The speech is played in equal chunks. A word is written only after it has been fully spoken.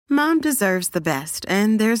Mom deserves the best,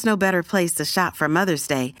 and there's no better place to shop for Mother's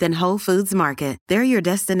Day than Whole Foods Market. They're your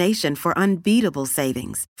destination for unbeatable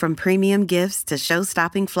savings, from premium gifts to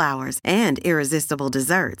show-stopping flowers and irresistible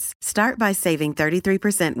desserts. Start by saving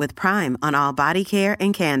 33% with Prime on all body care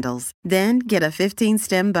and candles. Then get a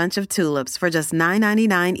 15-stem bunch of tulips for just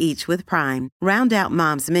 $9.99 each with Prime. Round out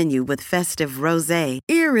Mom's menu with festive rosé,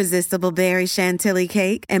 irresistible berry chantilly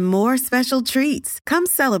cake, and more special treats. Come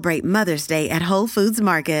celebrate Mother's Day at Whole Foods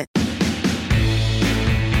Market.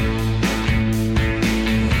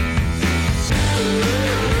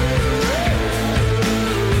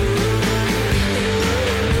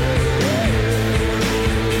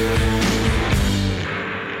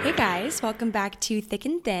 Welcome back to Thick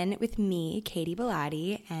and Thin with me, Katie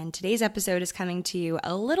Bellotti, and today's episode is coming to you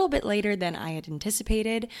a little bit later than I had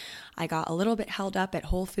anticipated. I got a little bit held up at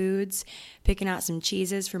Whole Foods, picking out some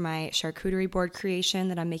cheeses for my charcuterie board creation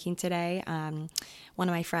that I'm making today. One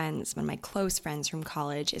of my close friends from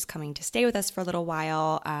college is coming to stay with us for a little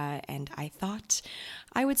while, and I thought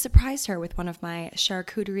I would surprise her with one of my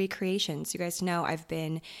charcuterie creations. You guys know I've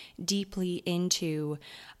been deeply into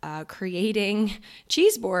creating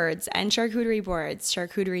cheese boards and charcuterie boards.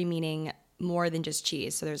 Charcuterie meaning more than just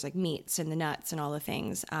cheese. So there's like meats and the nuts and all the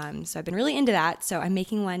things. So I've been really into that. So I'm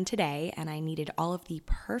making one today and I needed all of the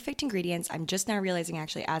perfect ingredients. I'm just now realizing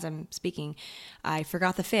actually as I'm speaking, I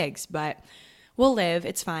forgot the figs, but we'll live.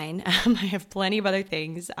 It's fine. I have plenty of other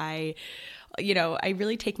things. I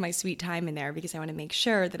really take my sweet time in there because I want to make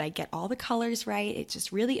sure that I get all the colors right. It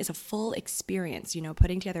just really is a full experience,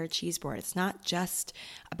 putting together a cheese board. It's not just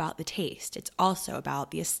about the taste. It's also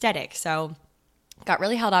about the aesthetic. So got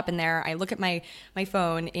really held up in there. I look at my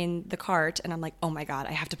phone in the cart and I'm like, oh my God,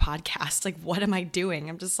 I have to podcast. Like, what am I doing?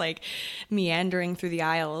 I'm just like meandering through the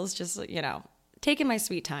aisles, just, taking my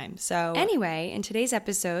sweet time. So anyway, in today's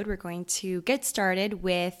episode, we're going to get started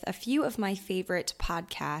with a few of my favorite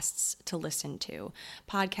podcasts to listen to.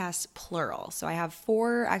 Podcasts, plural. So I have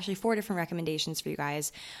four different recommendations for you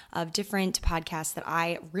guys of different podcasts that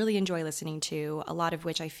I really enjoy listening to, a lot of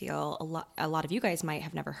which I feel a lot of you guys might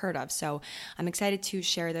have never heard of. So I'm excited to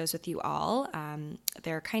share those with you all.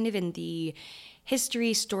 They're kind of in the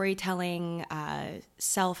history, storytelling,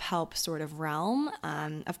 self-help sort of realm.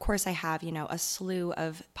 Of course, I have, a slew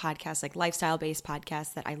of podcasts, like lifestyle-based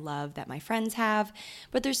podcasts that I love that my friends have,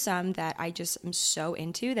 but there's some that I just am so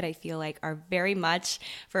into that I feel like are very much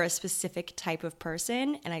for a specific type of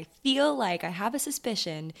person, and I feel like I have a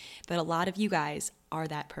suspicion that a lot of you guys are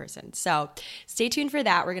that person. So stay tuned for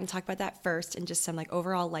that. We're going to talk about that first and just some like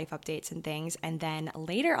overall life updates and things. And then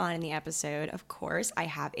later on in the episode, of course, I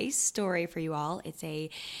have a story for you all. It's a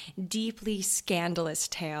deeply scandalous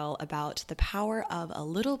tale about the power of a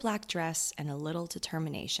little black dress and a little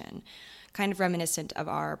determination. Kind of reminiscent of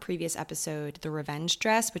our previous episode, The Revenge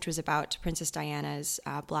Dress, which was about Princess Diana's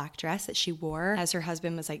black dress that she wore as her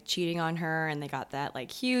husband was like cheating on her and they got that like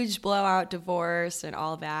huge blowout divorce and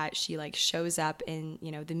all that. She like shows up in,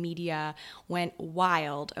 the media went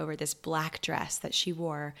wild over this black dress that she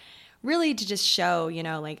wore, really to just show,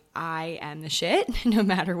 like I am the shit no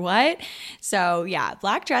matter what. So yeah,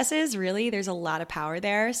 black dresses, really, there's a lot of power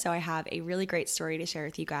there. So I have a really great story to share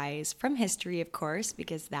with you guys from history, of course,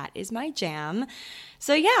 because that is my jam.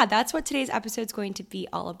 So yeah, that's what today's episode is going to be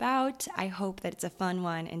all about. I hope that it's a fun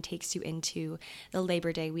one and takes you into the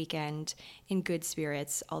Labor Day weekend in good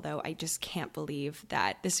spirits, although I just can't believe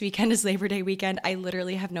that this weekend is Labor Day weekend. I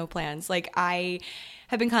literally have no plans. Like I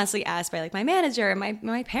have been constantly asked by like my manager and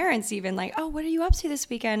my parents even like, oh, what are you up to this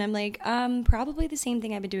weekend? I'm like, probably the same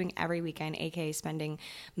thing I've been doing every weekend, aka spending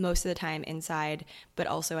most of the time inside, but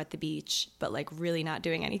also at the beach, but like really not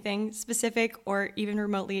doing anything specific or even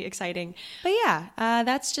remotely exciting. But yeah,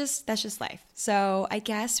 that's just life. So I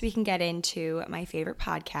guess we can get into my favorite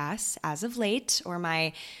podcasts as of late, or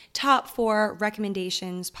my top 4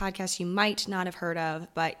 recommendations, podcasts you might not have heard of,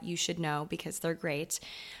 but you should know because they're great.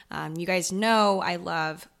 You guys know I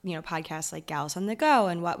love, podcasts like Gals on the Go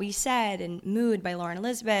and What We Said and Mood by Lauren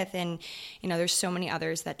Elizabeth. And, there's so many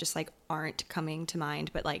others that just like aren't coming to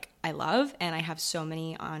mind, but like I love, and I have so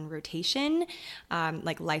many on rotation,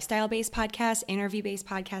 like lifestyle-based podcasts, interview-based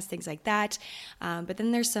podcasts, things like that. But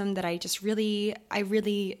then there's some that I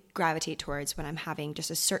really gravitate towards when I'm having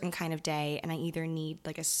just a certain kind of day and I either need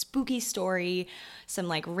like a spooky story, some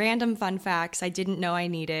like random fun facts I didn't know I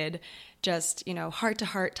needed, just,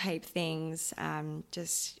 heart-to-heart type things,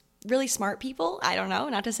 just really smart people. I don't know,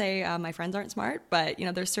 not to say my friends aren't smart, but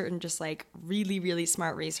there's certain just like really, really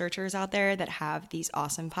smart researchers out there that have these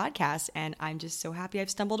awesome podcasts, and I'm just so happy I've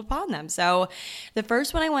stumbled upon them. So the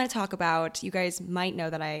first one I want to talk about, you guys might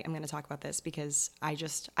know that I am going to talk about this because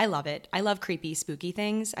I love it. I love creepy, spooky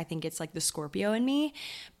things. I think it's like the Scorpio in me,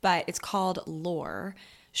 but it's called Lore,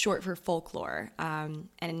 short for folklore.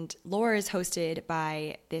 And Lore is hosted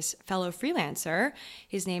by this fellow freelancer.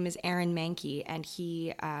 His name is Aaron Mahnke, and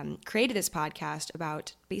he created this podcast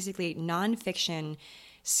about basically nonfiction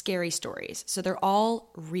scary stories. So they're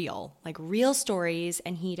all real, like real stories,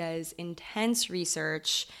 and he does intense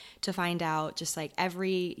research to find out just like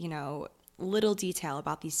every, little detail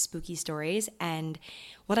about these spooky stories. And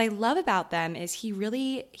what I love about them is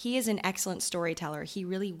he is an excellent storyteller. He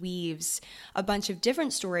really weaves a bunch of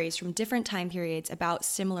different stories from different time periods about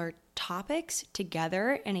similar topics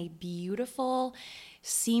together in a beautiful,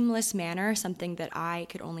 seamless manner, something that I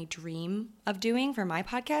could only dream of doing for my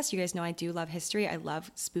podcast. You guys know I do love history. I love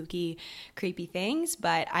spooky, creepy things,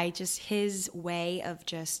 but his way of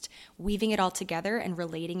just weaving it all together and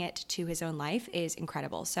relating it to his own life is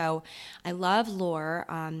incredible. So I love Lore.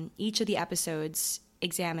 Each of the episodes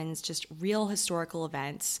examines just real historical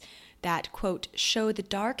events that, quote, show the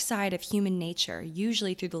dark side of human nature,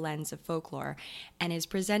 usually through the lens of folklore, and is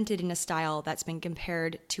presented in a style that's been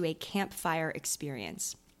compared to a campfire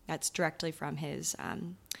experience. That's directly from his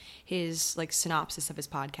like synopsis of his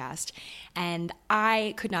podcast. And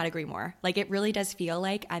I could not agree more. Like, it really does feel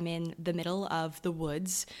like I'm in the middle of the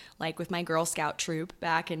woods, like with my Girl Scout troop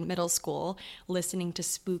back in middle school, listening to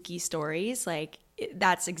spooky stories. Like,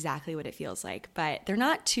 that's exactly what it feels like. But they're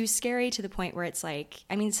not too scary to the point where it's like,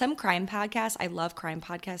 some crime podcasts, I love crime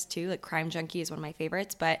podcasts too. Like Crime Junkie is one of my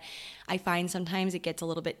favorites, but I find sometimes it gets a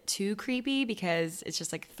little bit too creepy because it's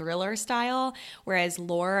just like thriller style, whereas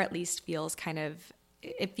Lore at least feels kind of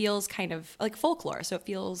like folklore. So it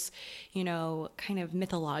feels, kind of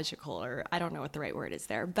mythological, or I don't know what the right word is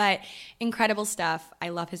there, but incredible stuff. I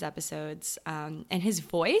love his episodes. And his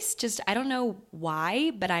voice, just, I don't know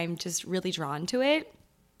why, but I'm just really drawn to it.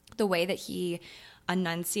 The way that he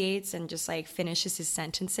enunciates and just like finishes his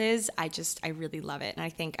sentences, I really love it. And I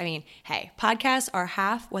think, hey, podcasts are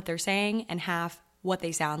half what they're saying and half what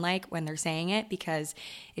they sound like when they're saying it, because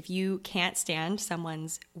if you can't stand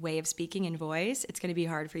someone's way of speaking and voice, it's going to be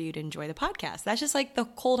hard for you to enjoy the podcast. That's just like the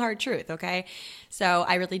cold hard truth, okay? So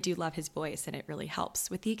I really do love his voice, and it really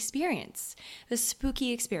helps with the experience, the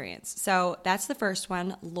spooky experience. So that's the first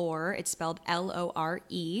one, Lore. It's spelled Lore.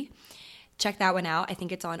 Check that one out. I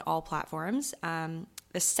think it's on all platforms.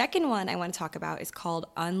 The second one I want to talk about is called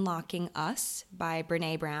Unlocking Us by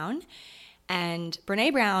Brené Brown. And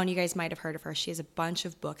Brené Brown, you guys might have heard of her. She has a bunch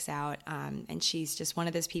of books out, and she's just one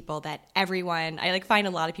of those people that I find a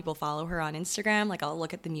lot of people follow her on Instagram. Like, I'll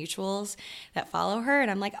look at the mutuals that follow her,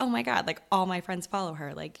 and I'm like, oh my God, like all my friends follow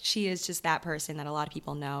her. Like, she is just that person that a lot of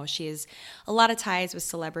people know. She has a lot of ties with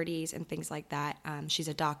celebrities and things like that. She's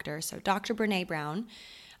a doctor. So Dr. Brené Brown,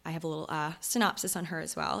 I have a little synopsis on her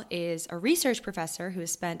as well, is a research professor who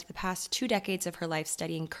has spent the past 2 decades of her life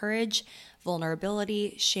studying courage,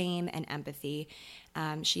 vulnerability, shame, and empathy.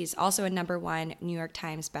 She's also a #1 New York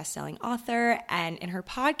Times bestselling author, and in her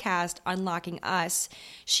podcast, Unlocking Us,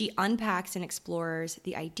 she unpacks and explores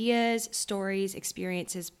the ideas, stories,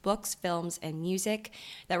 experiences, books, films, and music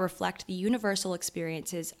that reflect the universal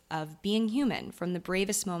experiences of being human, from the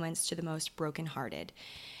bravest moments to the most brokenhearted.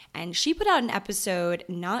 And she put out an episode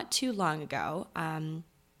not too long ago.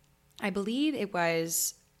 I believe it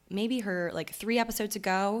was maybe her like 3 episodes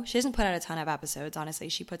ago. She doesn't put out a ton of episodes, honestly.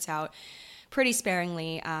 She puts out pretty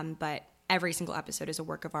sparingly, but every single episode is a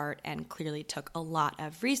work of art and clearly took a lot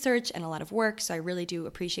of research and a lot of work. So I really do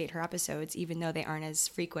appreciate her episodes, even though they aren't as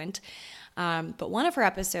frequent. But one of her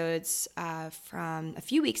episodes from a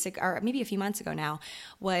few weeks ago, or maybe a few months ago now,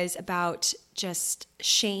 was about just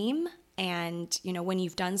shame. And, when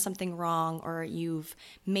you've done something wrong or you've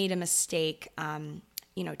made a mistake,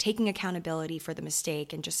 taking accountability for the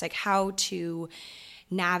mistake, and just like how to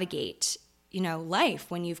navigate,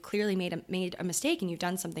 life when you've clearly made a mistake and you've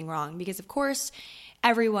done something wrong. Because of course,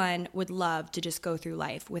 everyone would love to just go through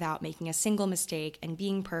life without making a single mistake and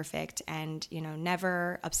being perfect and,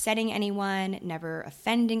 never upsetting anyone, never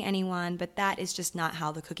offending anyone. But that is just not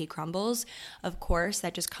how the cookie crumbles. Of course,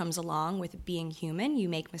 that just comes along with being human. You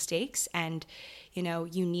make mistakes, and,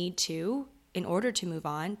 you need to, in order to move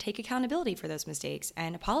on, take accountability for those mistakes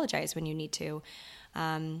and apologize when you need to.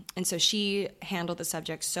 And so she handled the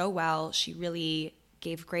subject so well. She really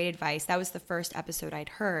gave great advice. That was the first episode I'd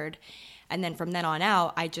heard. And then from then on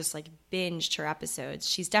out, I just like binged her episodes.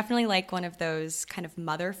 She's definitely like one of those kind of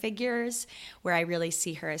mother figures where I really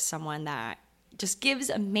see her as someone that just gives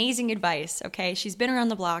amazing advice, okay? She's been around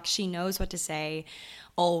the block. She knows what to say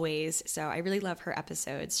always. So I really love her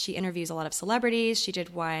episodes. She interviews a lot of celebrities. She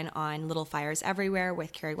did one on Little Fires Everywhere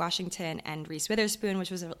with Kerry Washington and Reese Witherspoon,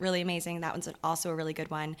 which was really amazing. That one's also a really good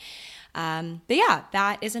one. But yeah,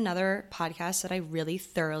 that is another podcast that I really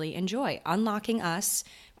thoroughly enjoy. Unlocking Us,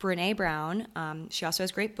 Brené Brown. She also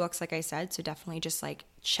has great books, like I said, so definitely just like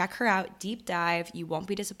check her out, deep dive. You won't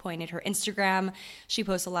be disappointed. Her Instagram, she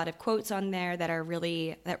posts a lot of quotes on there that I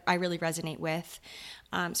really resonate with.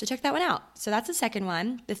 So check that one out. So that's the second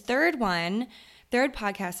one. The third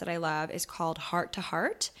podcast that I love is called Heart to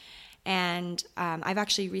Heart. And I've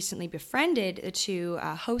actually recently befriended the two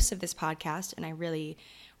hosts of this podcast, and I really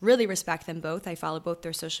respect them both. I follow both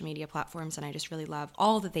their social media platforms, and I just really love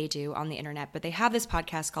all that they do on the internet. But they have this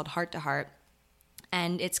podcast called Heart to Heart,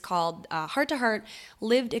 and it's called Heart to Heart,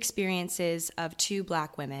 Lived Experiences of Two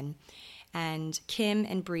Black Women. And Kim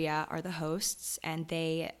and Bria are the hosts, and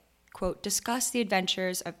they, quote, discuss the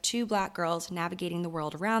adventures of two Black girls navigating the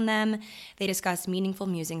world around them. They discuss meaningful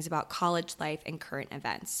musings about college life and current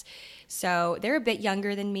events. So they're a bit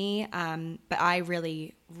younger than me, but I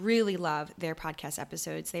really, really love their podcast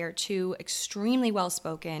episodes. They are two extremely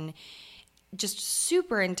well-spoken, just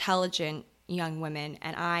super intelligent young women,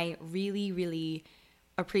 and I really, really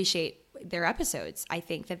appreciate their episodes. I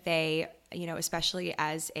think that they, especially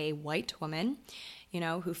as a white woman,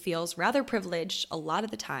 who feels rather privileged a lot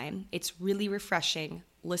of the time, it's really refreshing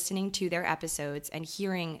listening to their episodes and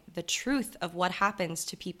hearing the truth of what happens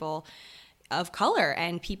to people of color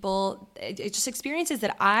and people, it's just experiences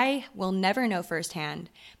that I will never know firsthand,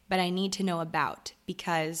 but I need to know about,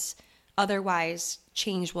 because otherwise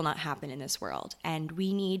change will not happen in this world. And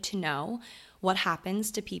we need to know what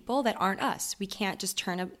happens to people that aren't us. We can't just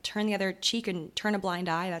turn the other cheek and turn a blind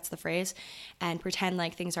eye, that's the phrase, and pretend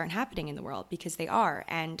like things aren't happening in the world, because they are.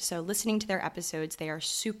 And so listening to their episodes, they are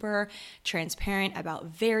super transparent about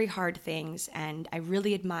very hard things, and I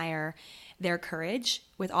really admire their courage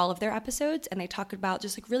with all of their episodes. And they talk about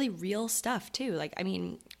just like really real stuff too.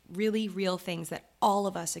 Really real things that all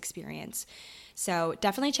of us experience. So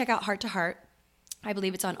definitely check out Heart to Heart. I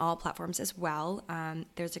believe it's on all platforms as well.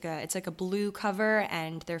 It's like a blue cover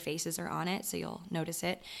and their faces are on it, so you'll notice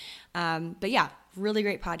it. But yeah, really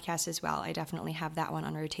great podcast as well. I definitely have that one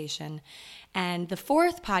on rotation. And the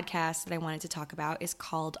fourth podcast that I wanted to talk about is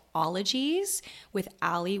called Ologies with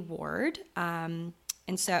Alie Ward.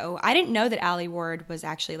 And so I didn't know that Alie Ward was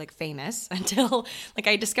actually like famous until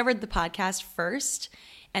I discovered the podcast first,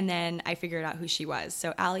 and then I figured out who she was.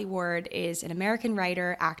 So Alie Ward is an American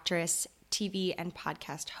writer, actress, TV and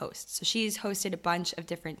podcast host. So she's hosted a bunch of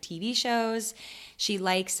different TV shows. She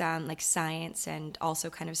likes science and also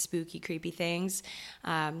kind of spooky, creepy things.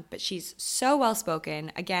 But she's so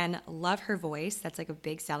well-spoken. Again, love her voice. That's like a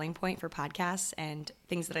big selling point for podcasts and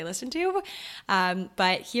things that I listen to.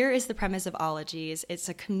 But here is the premise of Ologies. It's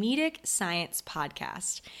a comedic science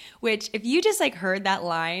podcast, which if you just heard that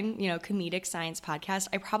line, comedic science podcast,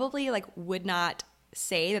 I probably would not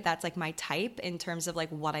say that that's my type in terms of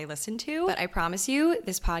what I listen to, but I promise you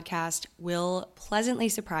this podcast will pleasantly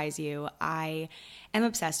surprise you. I am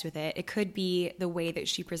obsessed with it. It could be the way that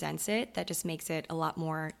she presents it that just makes it a lot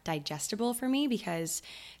more digestible for me, because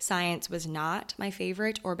science was not my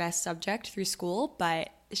favorite or best subject through school,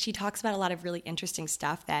 but she talks about a lot of really interesting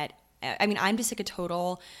stuff that I'm just a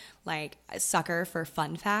total sucker for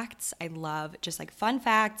fun facts. I love just fun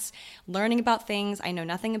facts, learning about things I know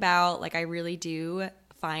nothing about. I really do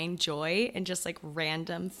find joy in just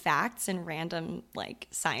random facts and random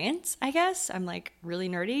science, I guess. I'm really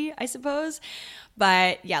nerdy, I suppose.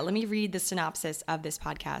 But yeah, let me read the synopsis of this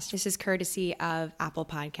podcast. This is courtesy of Apple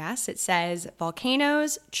Podcasts. It says,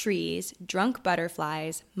 volcanoes, trees, drunk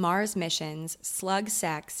butterflies, Mars missions, slug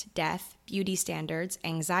sex, death, beauty standards,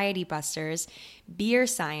 anxiety busters, beer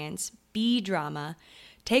science, bee drama.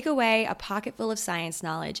 Take away a pocket full of science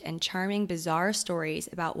knowledge and charming, bizarre stories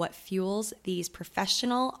about what fuels these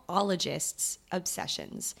professional ologists'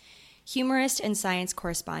 obsessions. Humorist and science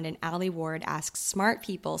correspondent Alie Ward asks smart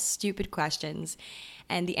people stupid questions,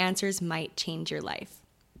 and the answers might change your life.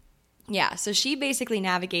 Yeah, so she basically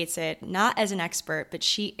navigates it not as an expert, but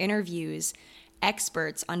she interviews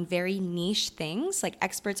experts on very niche things, like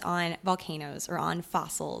experts on volcanoes or on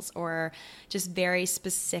fossils or just very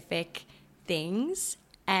specific things.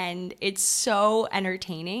 And it's so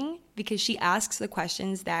entertaining because she asks the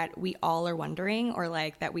questions that we all are wondering or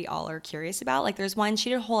that we all are curious about. There's one, she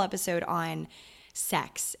did a whole episode on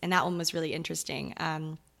sex. And that one was really interesting.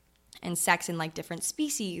 And sex in like different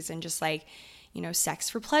species and just like, sex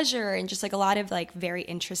for pleasure and just like a lot of like very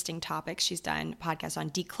interesting topics. She's done podcasts on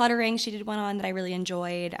decluttering. She did one on that I really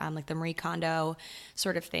enjoyed, like the Marie Kondo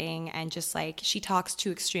sort of thing. And just like she talks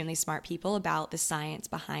to extremely smart people about the science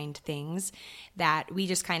behind things that we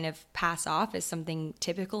just kind of pass off as something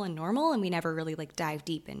typical and normal. And we never really like dive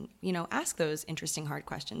deep and, ask those interesting hard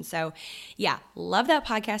questions. So yeah, love that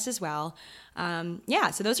podcast as well.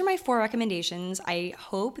 So those are my 4 recommendations. I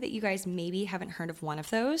hope that you guys maybe haven't heard of one of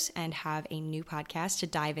those and have a new podcast to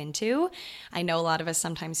dive into. I know a lot of us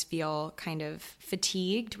sometimes feel kind of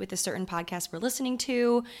fatigued with a certain podcast we're listening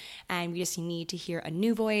to, and we just need to hear a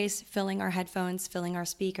new voice, filling our headphones, filling our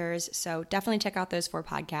speakers. So definitely check out those 4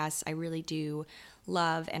 podcasts. I really do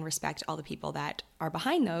love and respect all the people that are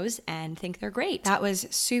behind those and think they're great. That was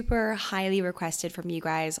super highly requested from you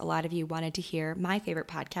guys. A lot of you wanted to hear my favorite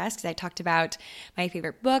podcast because I talked about my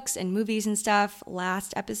favorite books and movies and stuff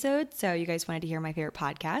last episode. So you guys wanted to hear my favorite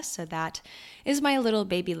podcast. So that is my little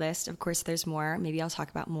baby list. Of course, there's more. Maybe I'll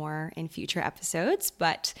talk about more in future episodes.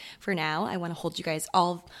 But for now, I want to hold you guys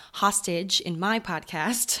all hostage in my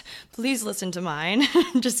podcast. Please listen to mine.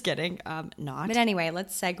 Just kidding. Not. But anyway,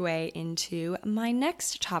 let's segue into my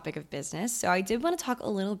next topic of business. So I did want to talk a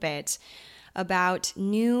little bit about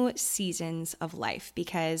new seasons of life,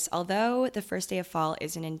 because although the first day of fall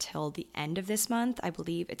isn't until the end of this month, I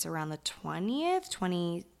believe it's around the 20th,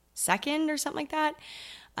 22nd or something like that.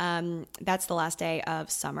 That's the last day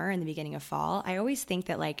of summer and the beginning of fall. I always think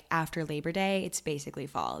that like after Labor Day, it's basically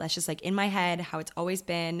fall. That's just like in my head how it's always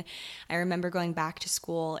been. I remember going back to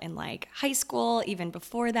school in like high school, even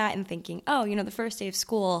before that, and thinking, oh, the first day of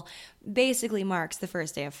school basically marks the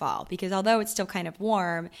first day of fall, because although it's still kind of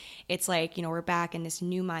warm, it's like, we're back in this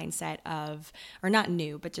new mindset of, or not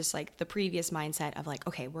new, but just like the previous mindset of like,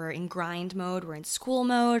 okay, we're in grind mode, we're in school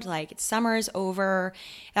mode, like it's summer's over.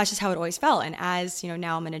 That's just how it always felt. And as,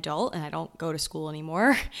 now I'm an adult and I don't go to school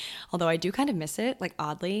anymore, although I do kind of miss it, like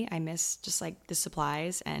oddly, I miss just like the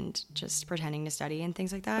supplies and just pretending to study and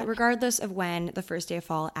things like that. But regardless of when the first day of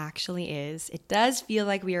fall actually is, it does feel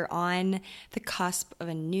like we are on the cusp of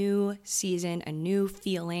a new season, a new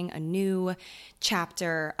feeling, a new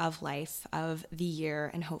chapter of life, of the year,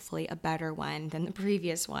 and hopefully a better one than the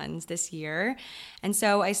previous ones this year. And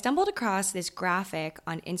so I stumbled across this graphic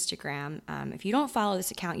on Instagram. If you don't follow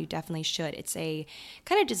this account, you definitely should. It's a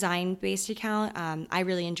kind of design-based account. I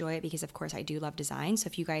really enjoy it because, of course, I do love design. So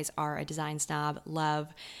if you guys are a design snob,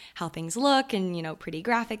 love how things look and, pretty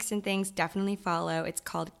graphics and things, definitely follow. It's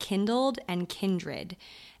called Kindled and Kindred.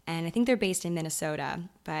 And I think they're based in Minnesota,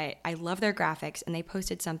 but I love their graphics. And they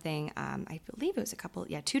posted something, I believe it was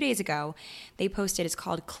 2 days ago. They posted, it's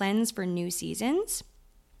called Cleanse for New Seasons.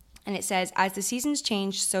 And it says, as the seasons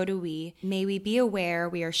change, so do we. May we be aware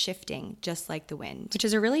we are shifting just like the wind, which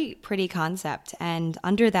is a really pretty concept. And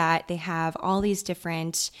under that, they have all these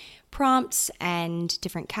different prompts and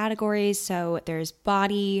different categories. So there's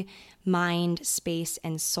body, mind, space,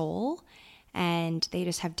 and soul. And they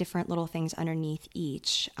just have different little things underneath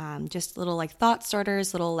each. Just little like thought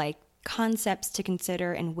starters, little like concepts to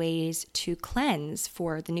consider and ways to cleanse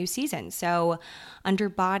for the new season. So under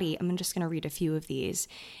body, I'm just going to read a few of these.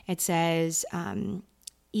 It says,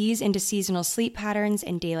 ease into seasonal sleep patterns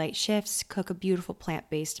and daylight shifts, cook a beautiful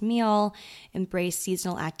plant-based meal, embrace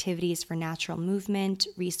seasonal activities for natural movement,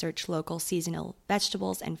 research local seasonal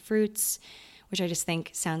vegetables and fruits, which I just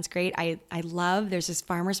think sounds great. I love, there's this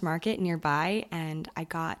farmer's market nearby, and I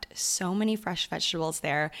got so many fresh vegetables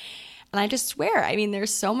there. And I just swear, they're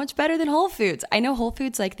so much better than Whole Foods. I know Whole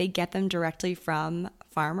Foods, like, they get them directly from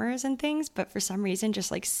farmers and things, but for some reason,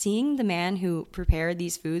 just like seeing the man who prepared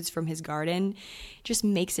these foods from his garden just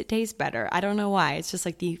makes it taste better. I don't know why. It's just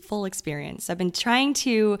like the full experience. I've been trying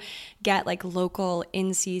to get like local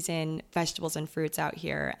in-season vegetables and fruits out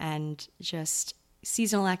here, and just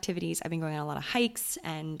seasonal activities. I've been going on a lot of hikes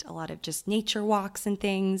and a lot of just nature walks and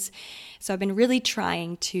things. So I've been really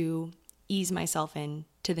trying to ease myself in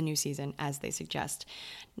to the new season as they suggest.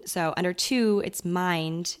 So under 2, it's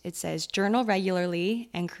mind. It says journal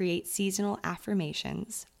regularly and create seasonal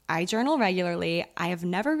affirmations. I journal regularly. I have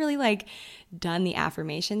never really done the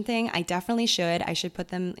affirmation thing. I definitely should. I should put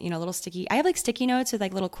them, little sticky. I have sticky notes with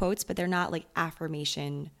little quotes, but they're not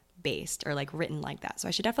affirmation based or written like that. So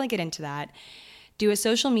I should definitely get into that. Do a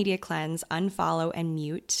social media cleanse, unfollow and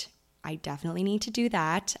mute. I definitely need to do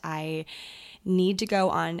that. I need to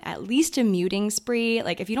go on at least a muting spree.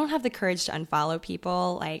 If you don't have the courage to unfollow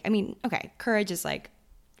people, okay, courage is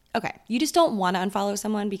okay, you just don't want to unfollow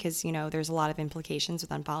someone because, there's a lot of implications with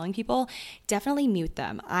unfollowing people, definitely mute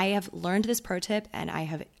them. I have learned this pro tip and I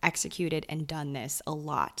have executed and done this a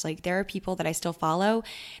lot. Like there are people that I still follow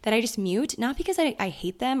that I just mute, not because I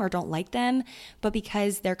hate them or don't like them, but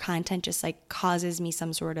because their content just like causes me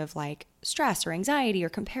some sort of like stress or anxiety or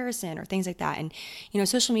comparison or things like that. And,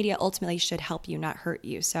 social media ultimately should help you, not hurt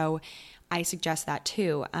you. So I suggest that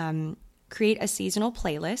too. Create a seasonal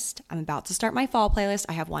playlist. I'm about to start my fall playlist.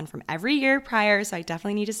 I have one from every year prior, so I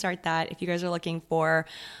definitely need to start that. If you guys are looking for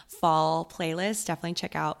fall playlists, definitely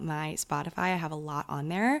check out my Spotify. I have a lot on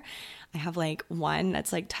there. I have like one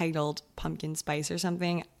that's like titled Pumpkin Spice or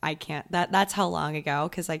something. That's how long ago,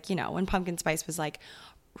 because when pumpkin spice was like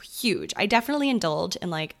huge, I definitely indulge in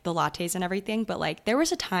like the lattes and everything, but like there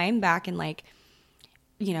was a time back in like,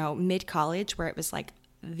 mid-college where it was like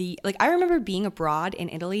I remember being abroad in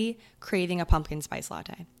Italy craving a pumpkin spice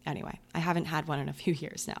latte. Anyway, I haven't had one in a few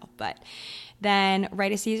years now, but then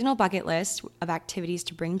write a seasonal bucket list of activities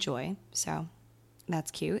to bring joy. So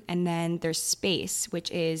that's cute. And then there's space,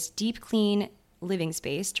 which is deep clean living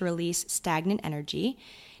space to release stagnant energy,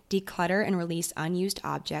 declutter and release unused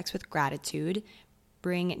objects with gratitude,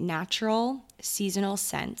 bring natural seasonal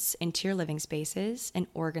scents into your living spaces, and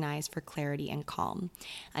organize for clarity and calm.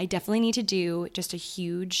 I definitely need to do just a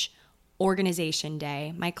huge organization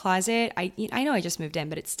day. My closet, I know I just moved in,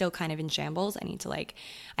 but it's still kind of in shambles. I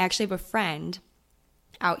actually have a friend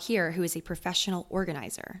out here who is a professional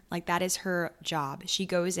organizer. Like that is her job. She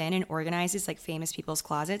goes in and organizes like famous people's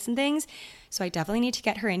closets and things. So I definitely need to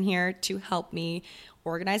get her in here to help me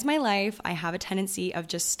organize my life. I have a tendency of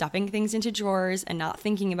just stuffing things into drawers and not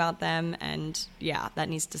thinking about them. And yeah, that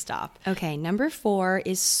needs to stop. Okay, number 4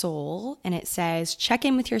 is soul. And it says, check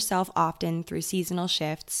in with yourself often through seasonal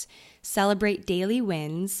shifts, celebrate daily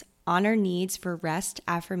wins, honor needs for rest,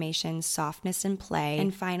 affirmation, softness, and play.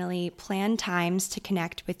 And finally, plan times to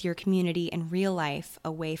connect with your community in real life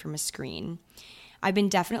away from a screen. I've been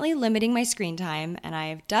definitely limiting my screen time, and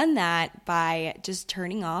I've done that by just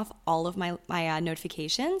turning off all of my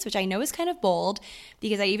notifications, which I know is kind of bold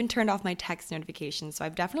because I even turned off my text notifications. So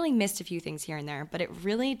I've definitely missed a few things here and there, but it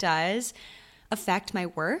really does affect my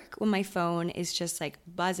work when my phone is just like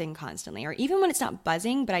buzzing constantly, or even when it's not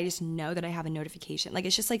buzzing, but I just know that I have a notification. Like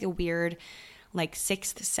it's just like a weird like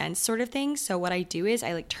sixth sense sort of thing. So what I do is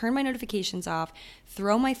I like turn my notifications off,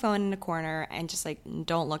 throw my phone in a corner, and just like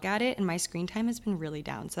don't look at it. And my screen time has been really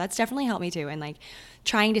down. So that's definitely helped me too. And like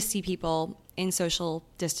trying to see people in social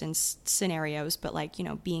distance scenarios, but like,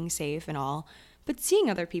 being safe and all, but seeing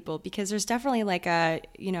other people, because there's definitely like a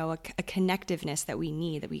connectiveness that we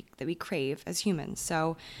need, that we crave as humans.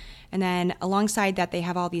 So, and then alongside that, they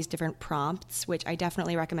have all these different prompts, which I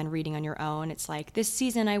definitely recommend reading on your own. It's like, this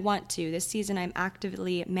season I want to, this season I'm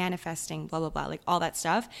actively manifesting, blah, blah, blah, like all that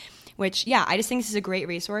stuff, which, yeah, I just think this is a great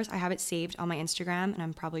resource. I have it saved on my Instagram, and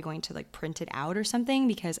I'm probably going to like print it out or something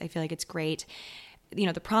because I feel like it's great.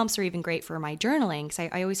 The prompts are even great for my journaling because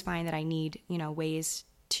I always find that I need, ways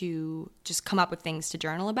to just come up with things to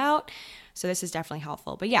journal about. So this is definitely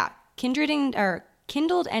helpful. But yeah, Kindled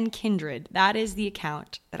and Kindred, that is the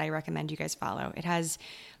account that I recommend you guys follow. It has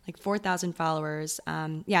like 4,000 followers.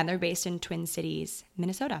 And they're based in Twin Cities,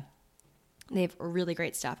 Minnesota. They have really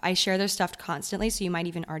great stuff. I share their stuff constantly, so you might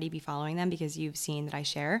even already be following them because you've seen that I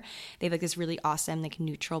share. They have like this really awesome, like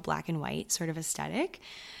neutral black and white sort of aesthetic.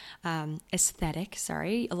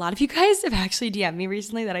 Sorry. A lot of you guys have actually DM'd me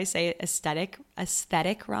recently that I say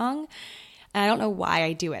aesthetic wrong. And I don't know why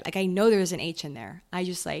I do it. Like I know there's an H in there. I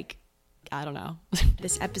just like, I don't know.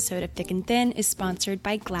 This episode of Thick and Thin is sponsored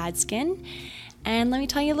by Gladskin. And let me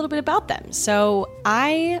tell you a little bit about them. So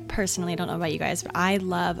I personally, don't know about you guys, but I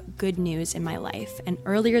love good news in my life. And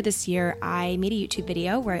earlier this year, I made a YouTube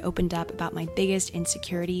video where I opened up about my biggest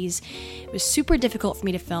insecurities. It was super difficult for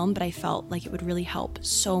me to film, but I felt like it would really help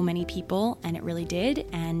so many people, and it really did.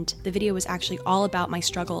 And the video was actually all about my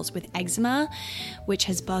struggles with eczema, which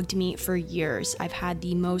has bugged me for years. I've had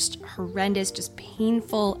the most horrendous, just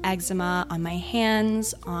painful eczema on my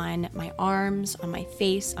hands, on my arms, on my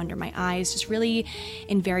face, under my eyes, just really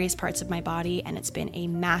in various parts of my body, and it's been a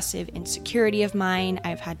massive insecurity of mine.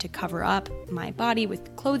 I've had to cover up my body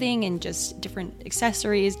with clothing and just different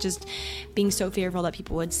accessories, just being so fearful that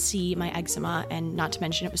people would see my eczema, and not to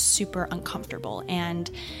mention it was super uncomfortable. And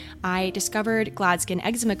I discovered Gladskin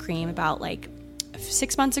eczema cream about like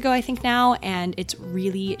 6 months ago, I think now, and it's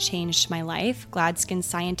really changed my life. Gladskin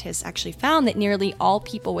scientists actually found that nearly all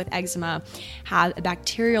people with eczema have a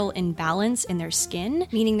bacterial imbalance in their skin,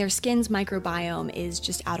 meaning their skin's microbiome is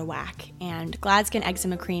just out of whack. And Gladskin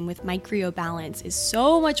Eczema Cream with Microbalance is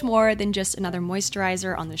so much more than just another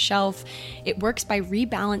moisturizer on the shelf. It works by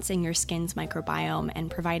rebalancing your skin's microbiome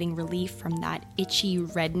and providing relief from that itchy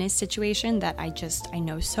redness situation that I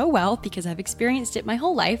know so well because I've experienced it my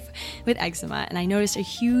whole life with eczema. And I noticed a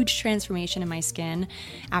huge transformation in my skin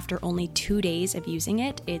after only 2 days of using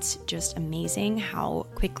it. It's just amazing how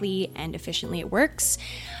quickly and efficiently it works.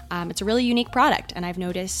 It's a really unique product, and I've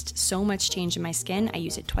noticed so much change in my skin. I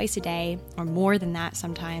use it twice a day or more than that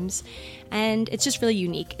sometimes, and it's just really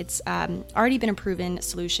unique. It's already been a proven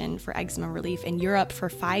solution for eczema relief in Europe for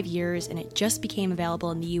 5 years, and it just became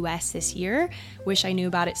available in the US this year. Wish I knew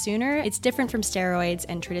about it sooner. It's different from steroids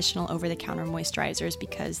and traditional over-the-counter moisturizers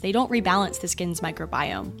because they don't rebalance the skin's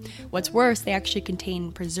microbiome. What's worse, they actually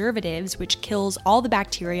contain preservatives, which kills all the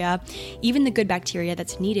bacteria, even the good bacteria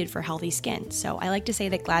that's needed for healthy skin. So I like to say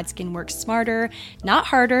that Gladskin works smarter, not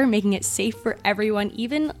harder, making it safe for everyone,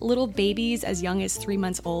 even little babies as young as 3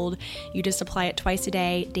 months old. You just apply it twice a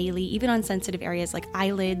day, daily, even on sensitive areas like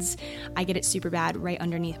eyelids. I get it super bad right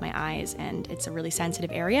underneath my eyes, and it's a really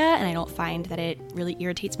sensitive area, and I don't find that it really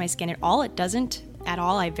irritates my skin at all. It doesn't at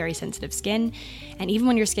all. I have very sensitive skin, and even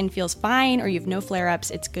when your skin feels fine or you have no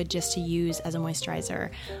flare-ups, it's good just to use as a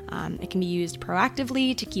moisturizer. It can be used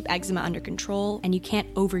proactively to keep eczema under control, and you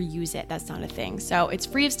can't overuse it. That's not a thing. So it's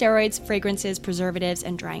free of steroids, fragrances, preservatives,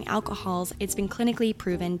 and drying alcohols. It's been clinically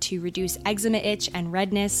proven to reduce eczema itch and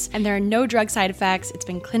redness, and there are no drug side effects. It's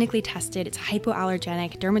been clinically tested. It's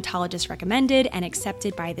hypoallergenic, dermatologist recommended, and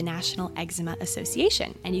accepted by the National Eczema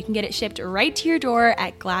Association. And you can get it shipped right to your door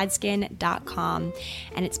at gladskin.com.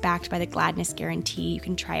 And it's backed by the Gladness Guarantee. You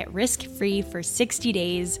can try it risk-free for 60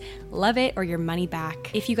 days. Love it or your money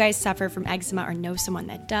back. If you guys suffer from eczema or know someone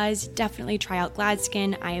that does, definitely try out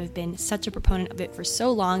Gladskin. I have been such a proponent of it for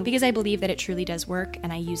so long because I believe that it truly does work,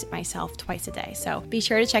 and I use it myself twice a day. So be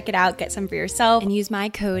sure to check it out, get some for yourself, and use my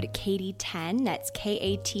code KATY10, that's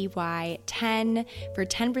KATY 10, for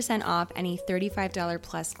 10% off any $35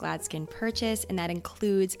 plus Gladskin purchase, and that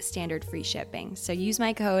includes standard free shipping. So use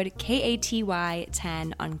my code KATY10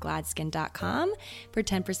 on gladskin.com for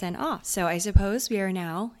 10% off. So I suppose we are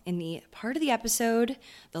now in the part of the episode,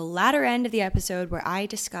 the latter end of the episode, where I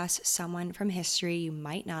discuss someone from history you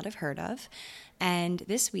might not have heard of. And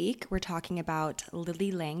this week we're talking about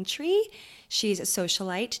Lillie Langtry. She's a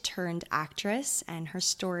socialite turned actress, and her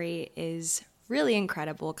story is really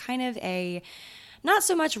incredible. Kind of a not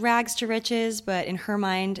so much rags to riches, but in her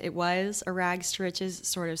mind, it was a rags to riches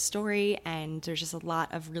sort of story, and there's just a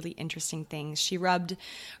lot of really interesting things. She rubbed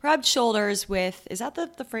shoulders with, is that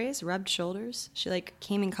the phrase? Rubbed shoulders? She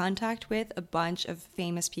came in contact with a bunch of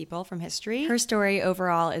famous people from history. Her story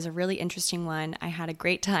overall is a really interesting one. I had a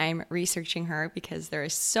great time researching her because there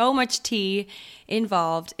is so much tea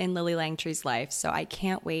involved in Lillie Langtry's life, so I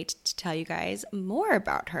can't wait to tell you guys more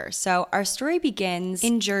about her. So our story begins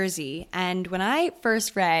in Jersey, and when I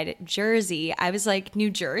first read Jersey, I was like, New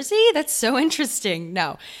Jersey? That's so interesting.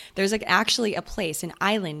 No, there's actually a place, an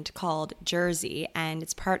island called Jersey, and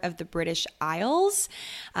it's part of the British Isles.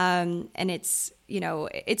 And it's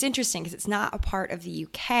interesting because it's not a part of the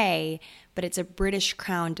UK, but it's a British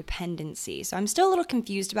Crown dependency. So I'm still a little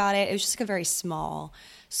confused about it. It was just a very small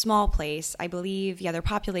place. I believe, their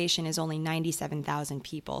population is only 97,000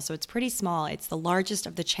 people, so it's pretty small. It's the largest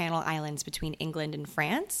of the Channel Islands between England and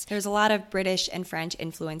France. There's a lot of British and French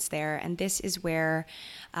influence there, and this is where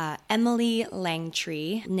Emily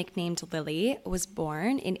Langtry, nicknamed Lillie, was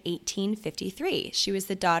born in 1853. She was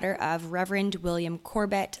the daughter of Reverend William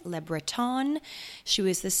Corbett Le Breton. She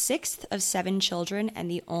was the sixth of 7 children and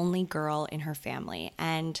the only girl in her family.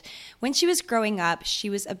 And when she was growing up, she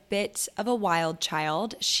was a bit of a wild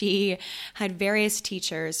child. She had various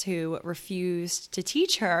teachers who refused to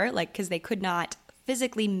teach her, because they could not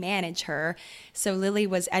physically manage her. So Lillie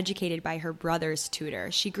was educated by her brother's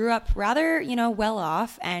tutor. She grew up rather, well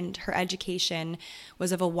off, and her education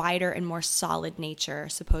was of a wider and more solid nature,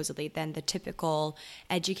 supposedly, than the typical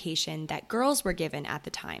education that girls were given at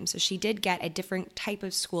the time. So she did get a different type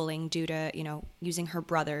of schooling due to, using her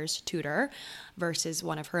brother's tutor versus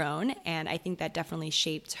one of her own. And I think that definitely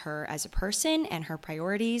shaped her as a person and her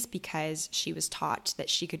priorities, because she was taught that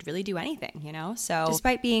she could really do anything, So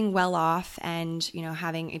despite being well off and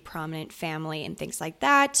having a prominent family and things like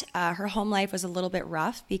that, her home life was a little bit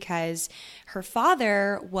rough because her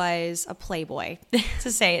father was a playboy,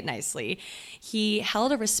 to say it nicely. He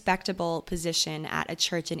held a respectable position at a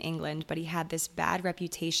church in England, but he had this bad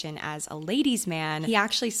reputation as a ladies' man. He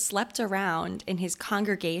actually slept around in his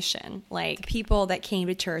congregation, like people that came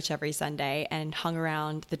to church every Sunday and hung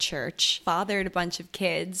around the church, fathered a bunch of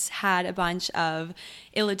kids, had a bunch of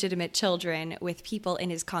illegitimate children with people in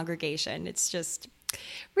his congregation. It's just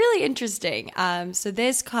really interesting. So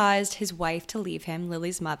this caused his wife to leave him,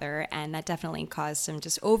 Lily's mother, and that definitely caused some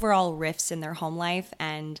just overall rifts in their home life.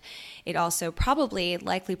 And it also probably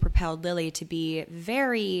likely propelled Lily to be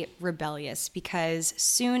very rebellious because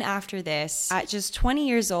soon after this, at just 20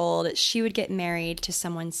 years old, she would get married to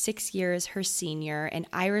someone 6 years her senior, an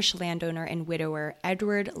Irish landowner and widower,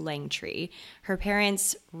 Edward Langtry. Her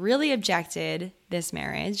parents really objected this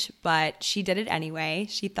marriage, but she did it anyway.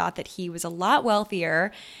 She thought that he was a lot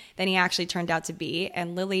wealthier than he actually turned out to be,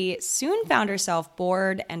 and Lily soon found herself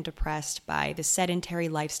bored and depressed by the sedentary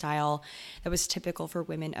lifestyle that was typical for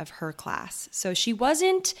women of her class. So she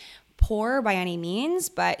wasn't poor by any means,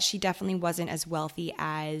 but she definitely wasn't as wealthy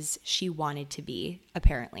as she wanted to be,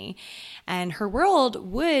 apparently. And her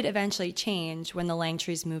world would eventually change when the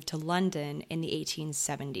Langtrys moved to London in the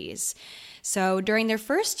 1870s. So during their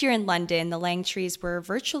first year in London, the Langtrys were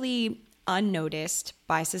virtually unnoticed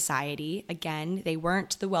by society. Again, they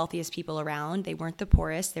weren't the wealthiest people around. They weren't the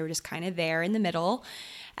poorest. They were just kind of there in the middle.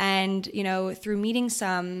 And, through meeting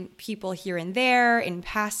some people here and there in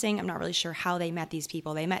passing, I'm not really sure how they met these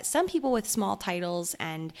people. They met some people with small titles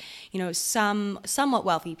and, some somewhat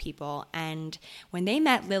wealthy people. And when they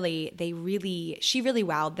met Lily, she really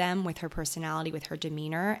wowed them with her personality, with her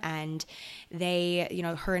demeanor. And they,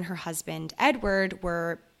 her and her husband, Edward,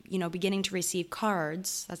 were beginning to receive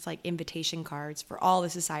cards, that's like invitation cards for all the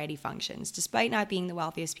society functions. Despite not being the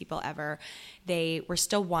wealthiest people ever, they were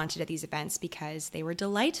still wanted at these events because they were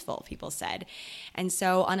delightful, people said. And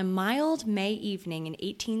so on a mild May evening in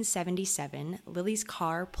 1877, Lily's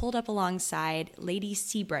car pulled up alongside Lady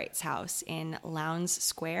Seabright's house in Lowndes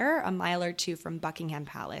Square, a mile or two from Buckingham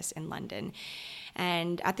Palace in London.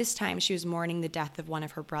 And at this time, she was mourning the death of one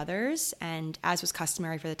of her brothers. And as was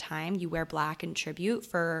customary for the time, you wear black in tribute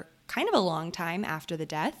for kind of a long time after the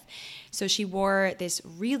death. So she wore this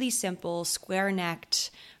really simple,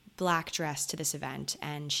 square-necked black dress to this event,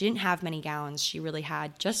 and she didn't have many gowns. She really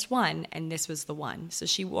had just one, and this was the one. So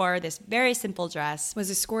she wore this very simple dress,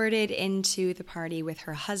 was escorted into the party with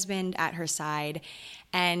her husband at her side,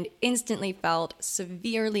 and instantly felt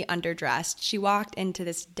severely underdressed. She walked into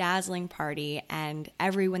this dazzling party, and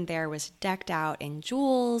everyone there was decked out in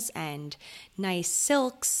jewels and nice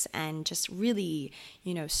silks and just really,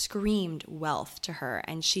 screamed wealth to her.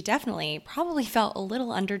 And she definitely probably felt a little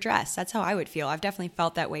underdressed. That's how I would feel. I've definitely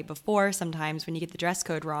felt that way before sometimes when you get the dress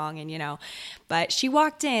code wrong and, but she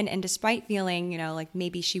walked in, and despite feeling, like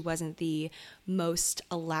maybe she wasn't the most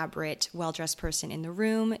elaborate, well-dressed person in the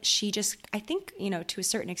room, she just, I think, to a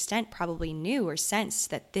certain extent probably knew or sensed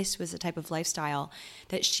that this was the type of lifestyle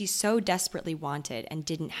that she so desperately wanted and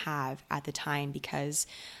didn't have at the time because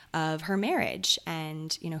of her marriage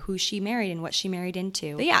and, who she married and what she married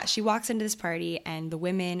into. But yeah, she walks into this party and the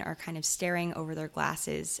women are kind of staring over their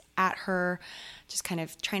glasses at her, just kind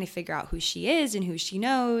of trying to figure out who she is and who she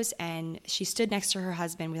knows. And she stood next to her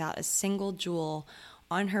husband without a single jewel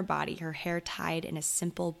on her body, her hair tied in a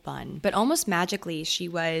simple bun. But almost magically, she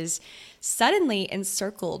was suddenly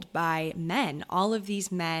encircled by men. All of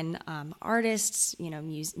these men, artists,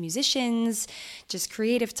 musicians, just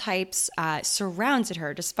creative types, surrounded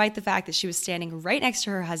her, despite the fact that she was standing right next to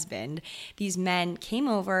her husband. These men came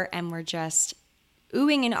over and were just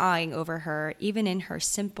oohing and awing over her, even in her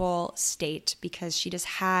simple state, because she just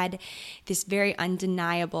had this very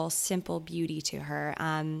undeniable, simple beauty to her.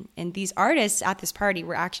 And these artists at this party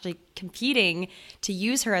were actually competing to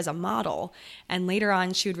use her as a model. And later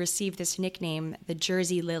on, she would receive this nickname, the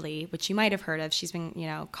Jersey Lily, which you might have heard of. She's been,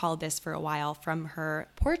 called this for a while from her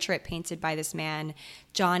portrait painted by this man,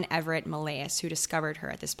 John Everett Millais, who discovered her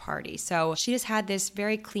at this party. So she just had this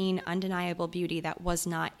very clean, undeniable beauty that was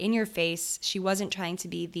not in your face. She wasn't trying to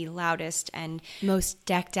be the loudest and most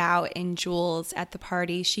decked out in jewels at the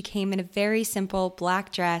party. She came in a very simple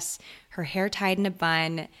black dress, her hair tied in a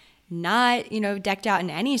bun, not, decked out in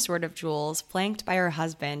any sort of jewels, flanked by her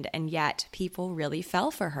husband, and yet people really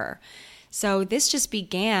fell for her. So this just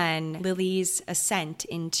began Lily's ascent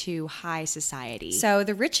into high society. So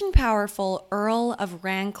the rich and powerful Earl of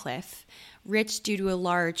Rancliffe, rich due to a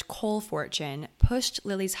large coal fortune, pushed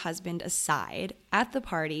Lily's husband aside at the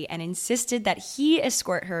party and insisted that he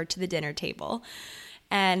escort her to the dinner table.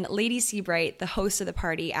 And Lady Seabright, the host of the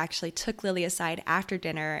party, actually took Lily aside after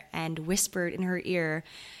dinner and whispered in her ear,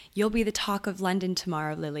 "You'll be the talk of London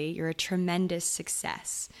tomorrow, Lily. You're a tremendous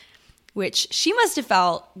success." Which she must have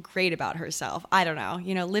felt great about herself. I don't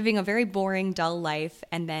know, living a very boring, dull life,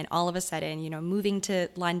 and then all of a sudden, moving to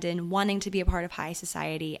London, wanting to be a part of high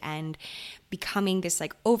society and becoming this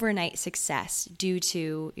like overnight success due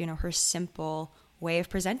to, her simple way of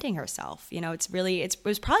presenting herself. It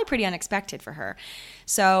was probably pretty unexpected for her.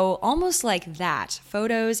 So almost like that,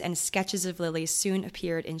 photos and sketches of Lily soon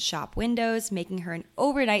appeared in shop windows, making her an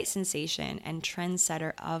overnight sensation and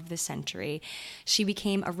trendsetter of the century. She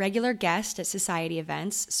became a regular guest at society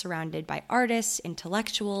events, surrounded by artists,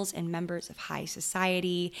 intellectuals, and members of high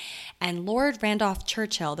society. And Lord Randolph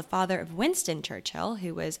Churchill, the father of Winston Churchill,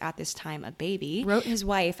 who was at this time a baby, wrote his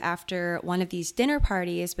wife after one of these dinner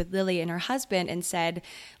parties with Lily and her husband and said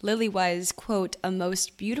Lily was, quote, "a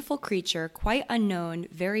most beautiful creature, quite unknown,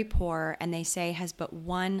 very poor, and they say has but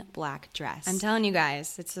one black dress." I'm telling you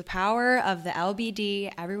guys, it's the power of the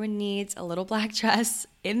LBD. Everyone needs a little black dress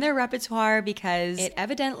in their repertoire because it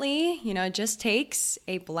evidently, just takes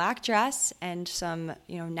a black dress and some,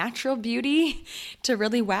 natural beauty to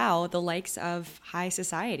really wow the likes of high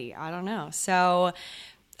society. I don't know. So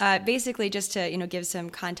basically, just to give some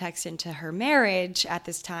context into her marriage at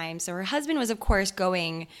this time. So her husband was, of course,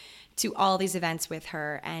 going to all these events with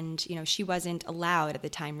her, and she wasn't allowed at the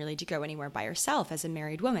time really to go anywhere by herself as a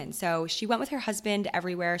married woman. So she went with her husband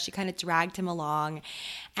everywhere. She kind of dragged him along,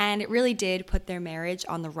 and it really did put their marriage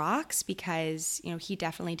on the rocks because he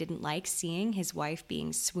definitely didn't like seeing his wife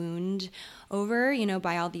being swooned over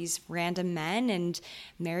by all these random men and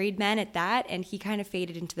married men at that, and he kind of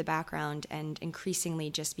faded into the background and increasingly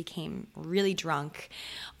just became really drunk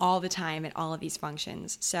all the time at all of these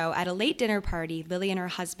functions. So at a late dinner party, Lily and her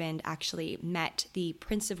husband actually met the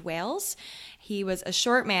Prince of Wales. He was a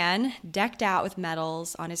short man, decked out with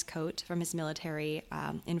medals on his coat from his military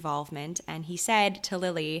involvement, and he said to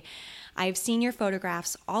Lily, "I've seen your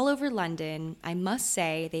photographs all over London. I must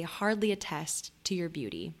say they hardly attest to your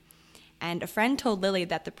beauty." And a friend told Lily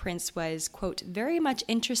that the prince was, quote, "very much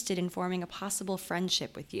interested in forming a possible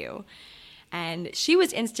friendship with you." And she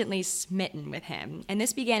was instantly smitten with him. And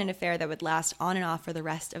this began an affair that would last on and off for the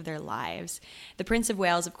rest of their lives. The Prince of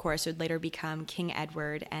Wales, of course, would later become King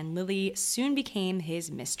Edward, and Lily soon became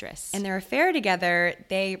his mistress. And their affair together,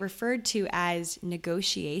 they referred to as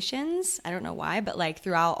negotiations. I don't know why, but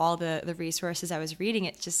throughout all the resources I was reading,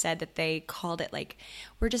 it just said that they called it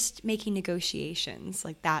we're just making negotiations.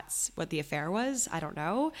 That's what the affair was. I don't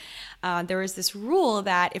know. There was this rule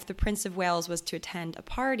that if the Prince of Wales was to attend a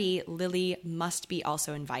party, Lily must be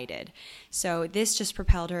also invited. So this just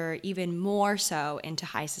propelled her even more so into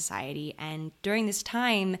high society. And during this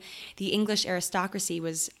time, the English aristocracy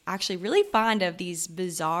was actually really fond of these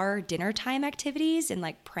bizarre dinner time activities and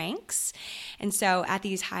pranks. And so at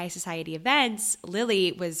these high society events,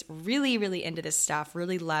 Lily was really, really into this stuff,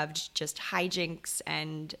 really loved just hijinks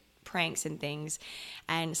and pranks and things.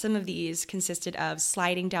 And some of these consisted of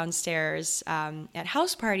sliding downstairs at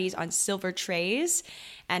house parties on silver trays.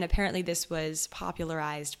 And apparently this was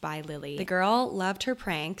popularized by Lily. The girl loved her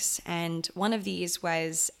pranks. And one of these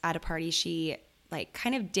was at a party she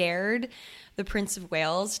kind of dared the Prince of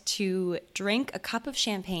Wales to drink a cup of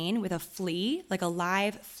champagne with a flea, a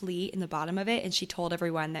live flea in the bottom of it. And she told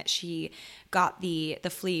everyone that she got the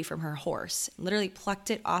flea from her horse, literally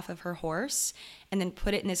plucked it off of her horse and then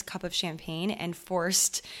put it in this cup of champagne and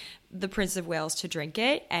forced the Prince of Wales to drink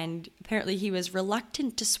it. And apparently he was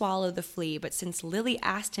reluctant to swallow the flea, but since Lily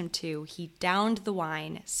asked him to, he downed the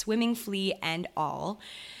wine, swimming flea and all.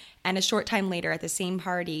 And a short time later at the same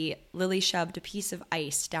party, Lily shoved a piece of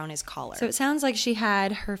ice down his collar. So it sounds like she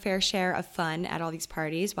had her fair share of fun at all these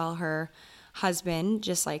parties while her husband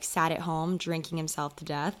just sat at home drinking himself to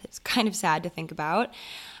death. It's kind of sad to think about.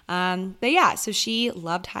 But yeah, so she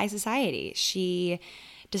loved high society. She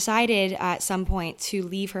decided at some point to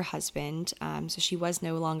leave her husband. So she was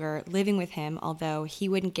no longer living with him, although he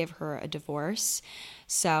wouldn't give her a divorce.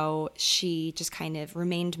 So she just kind of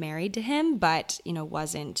remained married to him, but,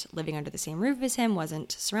 wasn't living under the same roof as him,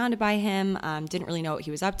 wasn't surrounded by him, didn't really know what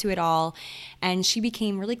he was up to at all. And she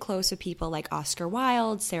became really close with people like Oscar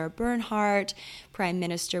Wilde, Sarah Bernhardt, Prime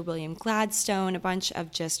Minister William Gladstone, a bunch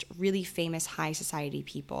of just really famous high society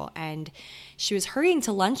people. And she was hurrying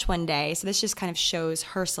to lunch one day, so this just kind of shows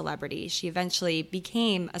her celebrity. She eventually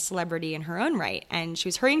became a celebrity in her own right, and she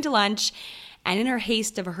was hurrying to lunch, And in her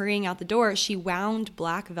haste of hurrying out the door, she wound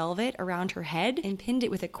black velvet around her head and pinned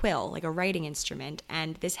it with a quill, like a writing instrument.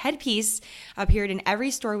 And this headpiece appeared in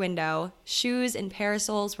every store window. Shoes and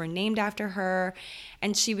parasols were named after her.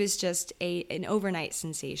 And she was just an overnight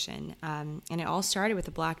sensation. And it all started with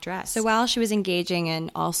a black dress. So while she was engaging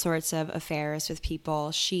in all sorts of affairs with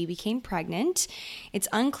people, she became pregnant. It's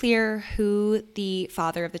unclear who the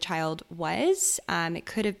father of the child was. It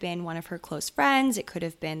could have been one of her close friends. It could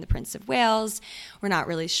have been the Prince of Wales. We're not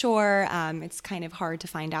really sure. It's kind of hard to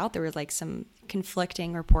find out. There were like some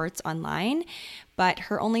conflicting reports online, but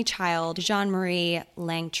her only child, Jean-Marie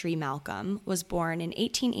Langtry Malcolm, was born in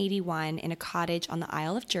 1881 in a cottage on the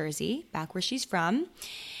Isle of Jersey, back where she's from.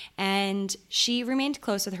 And she remained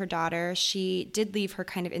close with her daughter. She did leave her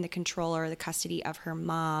kind of in the control or the custody of her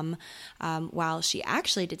mom, while she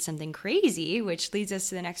actually did something crazy, which leads us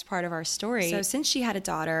to the next part of our story. So since she had a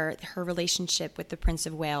daughter, her relationship with the Prince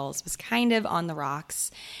of Wales was kind of on the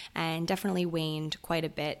rocks and definitely waned quite a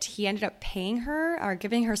bit. He ended up paying her or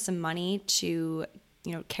giving her some money to,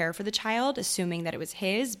 care for the child, assuming that it was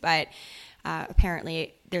his, but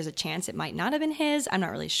apparently there's a chance it might not have been his. I'm not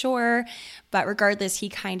really sure. But regardless, he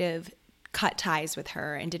kind of cut ties with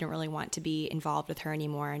her and didn't really want to be involved with her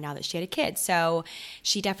anymore now that she had a kid. So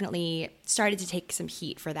she definitely started to take some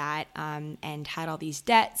heat for that, and had all these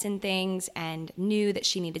debts and things, and knew that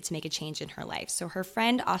she needed to make a change in her life. So her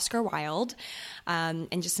friend Oscar Wilde,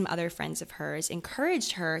 and just some other friends of hers,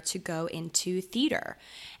 encouraged her to go into theater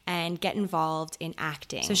and get involved in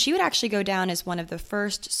acting. So she would actually go down as one of the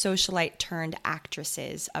first socialite turned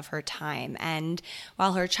actresses of her time. And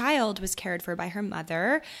while her child was cared for by her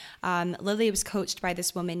mother, Lily was coached by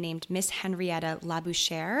this woman named Miss Henrietta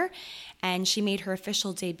Labouchere, and she made her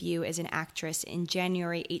official debut as an actress in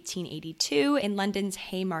January 1882 in London's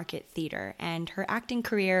Haymarket Theatre. And her acting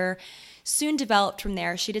career soon developed from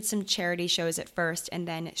there. She did some charity shows at first, and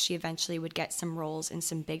then she eventually would get some roles in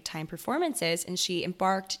some big-time performances, and she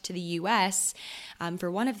embarked to the U.S.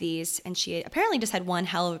 For one of these, and she apparently just had one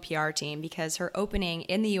hell of a PR team, because her opening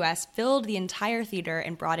in the U.S. filled the entire theater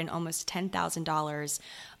and brought in almost $10,000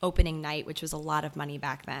 opening night, which was a lot of money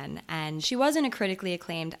back then. And she wasn't a critically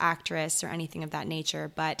acclaimed actress or anything of that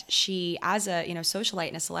nature, but she, as a socialite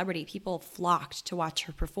and a celebrity, people flocked to watch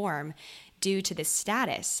her perform due to this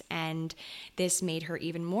status. And this made her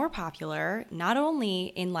even more popular, not only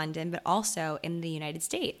in London, but also in the United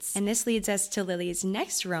States. And this leads us to Lily's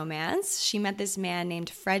next romance. She met this man named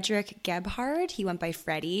Frederick Gebhard. He went by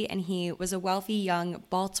Freddie, and he was a wealthy young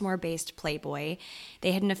Baltimore-based playboy.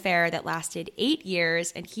 They had an affair that lasted 8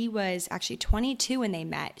 years, and he was actually 22 when they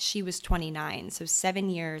met. She was 29, so 7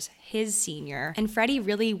 years his senior. And Freddie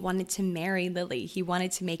really wanted to marry Lily. He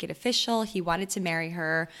wanted to make it official. He wanted to marry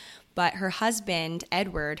her. But her husband,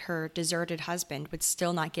 Edward, her deserted husband, would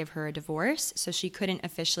still not give her a divorce, so she couldn't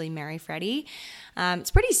officially marry Freddie. It's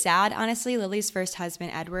pretty sad, honestly. Lily's first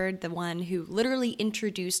husband, Edward, the one who literally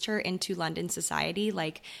introduced her into London society,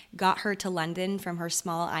 got her to London from her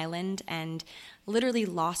small island, and literally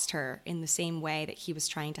lost her in the same way that he was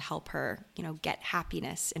trying to help her, get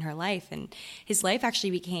happiness in her life. And his life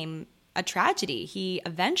actually became a tragedy. He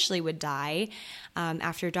eventually would die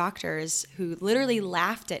after doctors who literally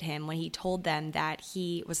laughed at him when he told them that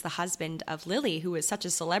he was the husband of Lily, who was such a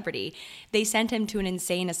celebrity. They sent him to an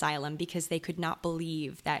insane asylum because they could not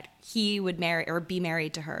believe that he would marry or be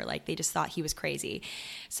married to her. They just thought he was crazy.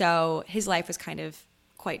 So his life was kind of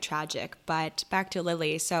quite tragic. But back to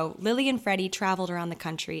Lily. So Lily and Freddie traveled around the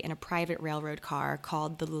country in a private railroad car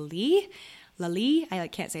called the Lily, I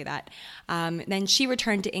can't say that. Then she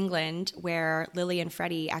returned to England, where Lily and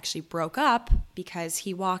Freddie actually broke up because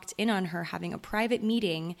he walked in on her having a private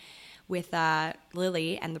meeting with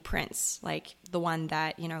Lily and the prince, the one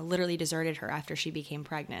that, literally deserted her after she became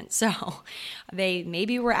pregnant. So they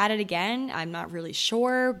maybe were at it again. I'm not really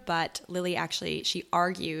sure, but Lily she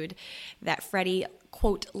argued that Freddie,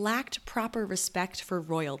 quote, lacked proper respect for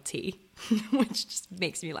royalty, which just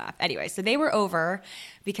makes me laugh. Anyway, so they were over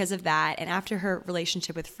because of that. And after her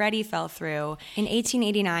relationship with Freddie fell through, in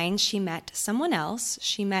 1889, she met someone else.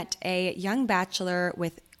 She met a young bachelor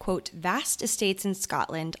with, quote, vast estates in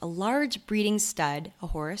Scotland, a large breeding stud, a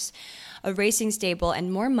horse, a racing stable,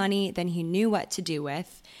 and more money than he knew what to do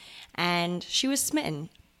with. And she was smitten.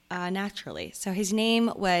 Naturally. So his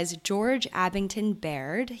name was George Abington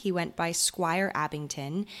Baird. He went by Squire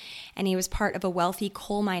Abington, and he was part of a wealthy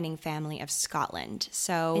coal mining family of Scotland.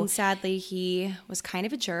 And sadly, he was kind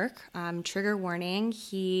of a jerk. Trigger warning,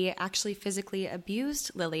 he actually physically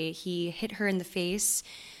abused Lily. He hit her in the face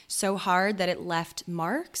so hard that it left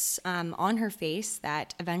marks on her face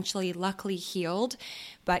that eventually luckily healed.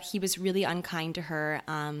 but he was really unkind to her.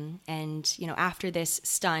 And, you know, after this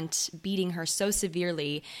stunt, beating her so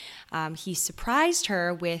severely, he surprised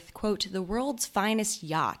her with, quote, the world's finest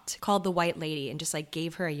yacht called the White Lady, and just like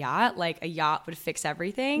gave her a yacht, like a yacht would fix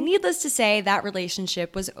everything. Needless to say, that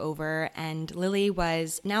relationship was over, and Lily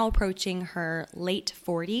was now approaching her late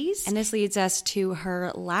 40s. And this leads us to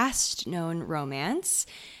her last known romance.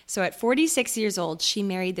 So at 46 years old, she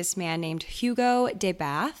married this man named Hugo de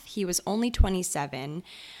Bathe. He was only 27.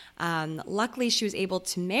 Luckily, she was able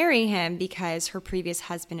to marry him because her previous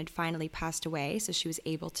husband had finally passed away, so she was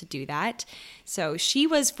able to do that. So she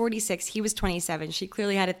was 46, he was 27. She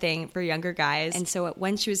clearly had a thing for younger guys. And so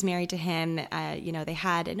when she was married to him, you know, they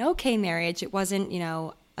had an okay marriage. It wasn't, you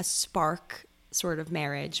know, a spark sort of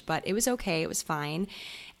marriage, but it was okay. It was fine.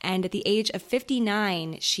 And at the age of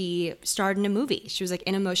 59, she starred in a movie. She was like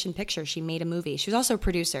in a motion picture. She made a movie. She was also a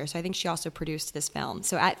producer, so I think she also produced this film.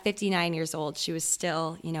 So at 59 years old, she was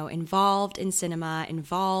still, you know, involved in cinema,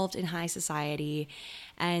 involved in high society.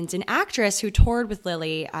 And an actress who toured with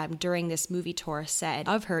Lily during this movie tour said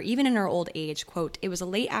of her, even in her old age, quote, "It was a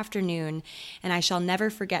late afternoon, and I shall never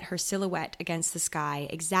forget her silhouette against the sky,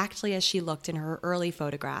 exactly as she looked in her early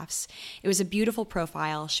photographs. It was a beautiful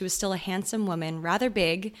profile. She was still a handsome woman, rather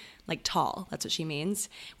big, like tall, that's what she means,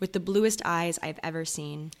 with the bluest eyes I've ever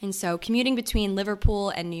seen." And so commuting between Liverpool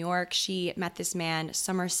and New York, she met this man,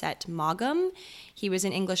 Somerset Maugham. He was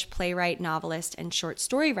an English playwright, novelist, and short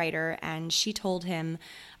story writer, and she told him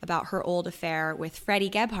about her old affair with Freddie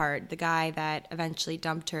Gebhardt, the guy that eventually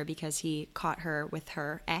dumped her because he caught her with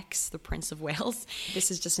her ex, the Prince of Wales.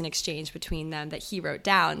 This is just an exchange between them that he wrote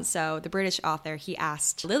down. So the British author, he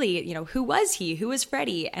asked Lily, you know, who was he? Who was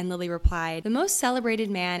Freddie? And Lily replied, "The most celebrated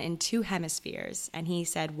man in 2 hemispheres." And he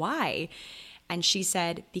said, "Why?" And she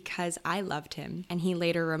said, "Because I loved him." And he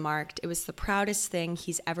later remarked, "It was the proudest thing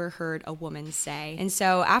he's ever heard a woman say." And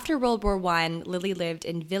so after World War I, Lily lived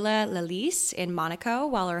in Villa Lalisse in Monaco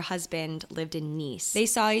while her husband lived in Nice. They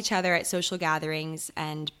saw each other at social gatherings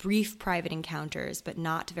and brief private encounters, but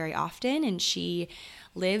not very often. And she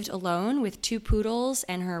lived alone with 2 poodles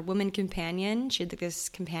and her woman companion. She had this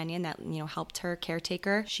companion that, you know, helped her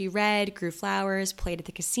caretaker. She read, grew flowers, played at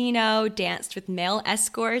the casino, danced with male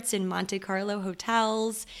escorts in Monte Carlo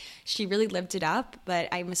hotels. She really lived it up, but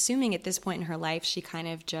I'm assuming at this point in her life, she kind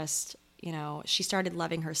of just, you know, she started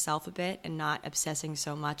loving herself a bit and not obsessing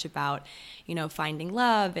so much about, you know, finding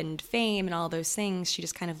love and fame and all those things. She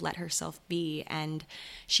just kind of let herself be. And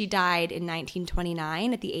she died in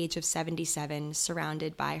 1929 at the age of 77,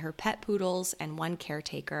 surrounded by her pet poodles and 1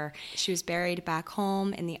 caretaker. She was buried back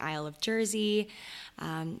home in the Isle of Jersey.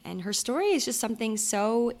 And her story is just something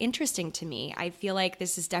so interesting to me. I feel like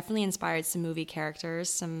this has definitely inspired some movie characters,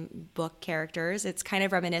 some book characters. It's kind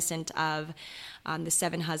of reminiscent of The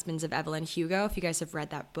 7 Husbands of Evelyn Hugo. If you guys have read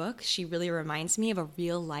that book, she really reminds me of a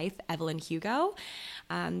real-life Evelyn Hugo.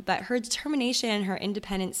 But her determination and her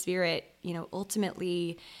independent spirit, you know,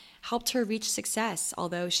 ultimately helped her reach success.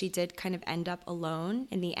 Although she did kind of end up alone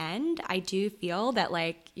in the end, I do feel that,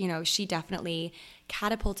 like, you know, she definitely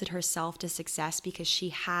catapulted herself to success because she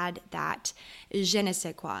had that je ne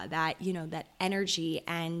sais quoi, that, you know, that energy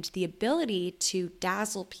and the ability to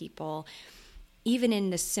dazzle people even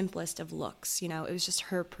in the simplest of looks. You know, it was just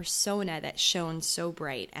her persona that shone so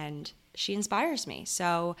bright, and she inspires me.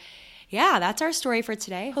 So yeah, that's our story for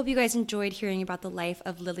today. Hope you guys enjoyed hearing about the life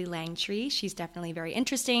of Lily Langtry. She's definitely very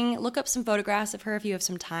interesting. Look up some photographs of her if you have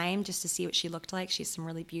some time just to see what she looked like. She has some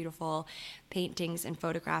really beautiful paintings and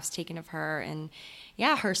photographs taken of her. And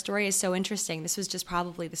yeah, her story is so interesting. This was just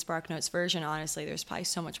probably the SparkNotes version, honestly. There's probably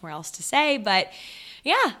so much more else to say. But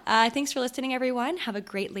yeah, thanks for listening, everyone. Have a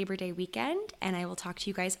great Labor Day weekend, and I will talk to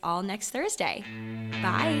you guys all next Thursday.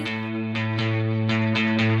 Bye.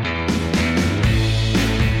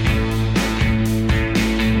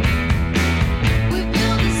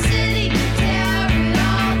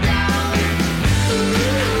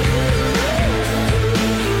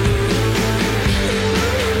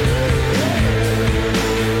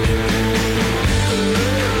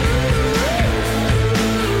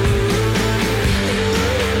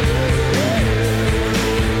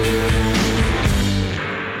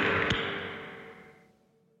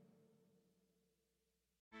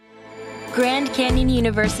 Grand Canyon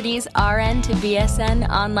University's RN to BSN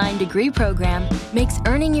online degree program makes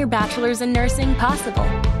earning your bachelor's in nursing possible.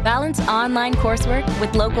 Balance online coursework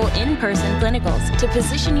with local in-person clinicals to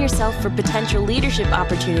position yourself for potential leadership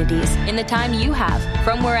opportunities in the time you have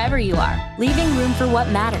from wherever you are, leaving room for what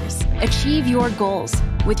matters. Achieve your goals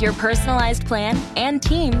with your personalized plan and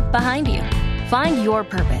team behind you. Find your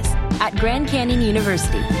purpose at Grand Canyon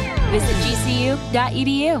University. Visit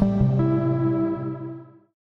gcu.edu.